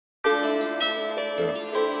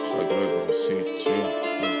Só que não é sentir.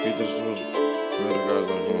 Repita as suas. Primeiro gás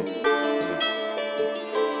da rua.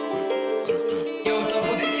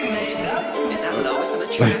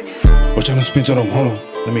 We're tryna spin to them, hold on.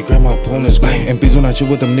 Let me grab my pole, let's go. And bitch, when I chill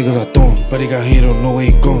with them niggas, I throw 'em. But he got here, don't know where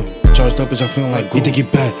he going. Charged up, bitch, I'm feeling like he think he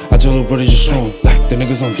bad. I tell little brother, just show him. Like, the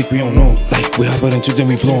niggas don't think we don't know him. Like, we hop out into them,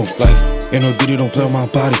 we blow him. Like, ain't no duty, don't play with my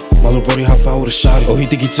body. My little brody hop out with a shotty. Oh, he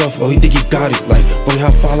think he tough, oh, he think he got it. Like, brody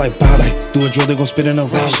hop out like Bobby. Like, do a drill, they gon' spit in a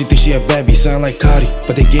ride. She think she a bad bitch, sound like Cardi.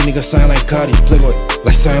 But they gay niggas sound like Cardi. Playboy,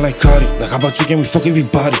 like sound like Cardi. Like, how about you, can we fuck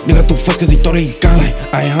everybody? Nigga too fast cause he thought that he got it.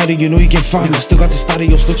 I ain't hiding, you know you can find me. Still got the starter,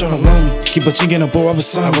 yo, still tryna line me. Keep a chinkin' up, bro, I'm a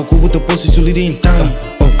sign. I go cool with the pussy, so lead ain't dying.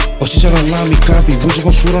 Oh, she tryna line me, copy. We just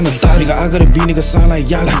gon' shoot on the thigh. Nigga, I gotta be, nigga, sound like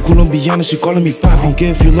Yachty. Like, cool, don't be honest, she calling me pop. I don't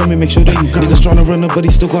care if you love me, make sure that you got it. Niggas tryna run up, but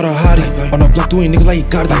he still got a hottie. On the block, doing niggas like he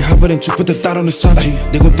got it. Like, hop out and trick, put the thought on the subject.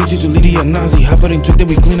 They gon' think she's a lady or Nazi. Hop out and trick, then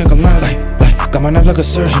we clean like a Nazi. Like, got my knife like a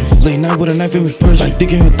surgeon. Late night with a knife and we purge. Like,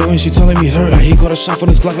 dick in her throat and she telling me hurt. Like, he caught a shot from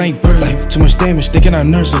his Glock, now he burned. Like, too much damage, thinking I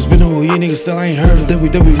nurse. It's been a whole year, nigga, still I ain't heard.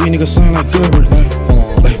 WWE, nigga, sound like Gerber.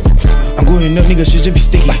 Like, I'm going up, nigga, shit just be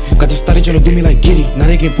sticky. Like, got to started tryna do me like Giddy. Now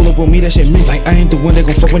they can pull up on me, that shit mint. Like, I ain't the one that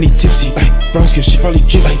gon' fuck when he tipsy. Like, brown skin, she probably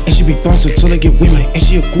drip. Like, and she be bouncing till they get wet. Like, and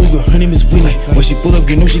she a cool girl, her name is Win. Like, when she pull up,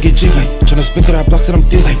 you know she get jiggy. Tryna spin through that block, said I'm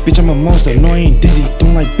dizzy. Like, bitch, I'm a monster, no, I ain't dizzy.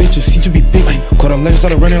 Don't like bitches, see you be big. Like, caught him legs,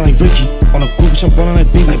 started running like Ricky. On a cool bitch, I'm ballin'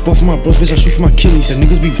 like big. Like, both of my bros, bitch, I shoot for my Achilles. The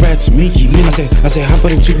niggas be rats, Mickey, Minnie. I said, hop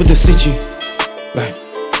out and tweet with the city. Like,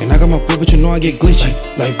 and I got my boy, but you know I get glitchy.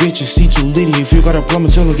 Like, bitch, you see too litty. If you got a problem,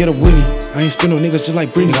 tell her get up with me. I ain't spin no niggas just like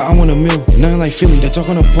Britney. I want a meal, nothing like Philly. They talk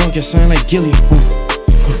on the podcast, sound like Gilly.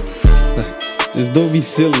 Just don't be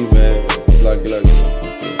silly, man. Like,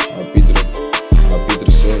 I'll beat the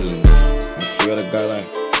soldiers, man. If you got a guy like.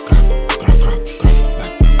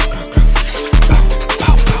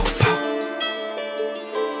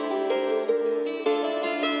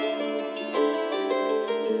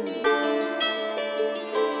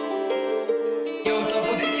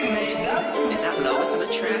 Is that Lois on the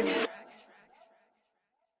track?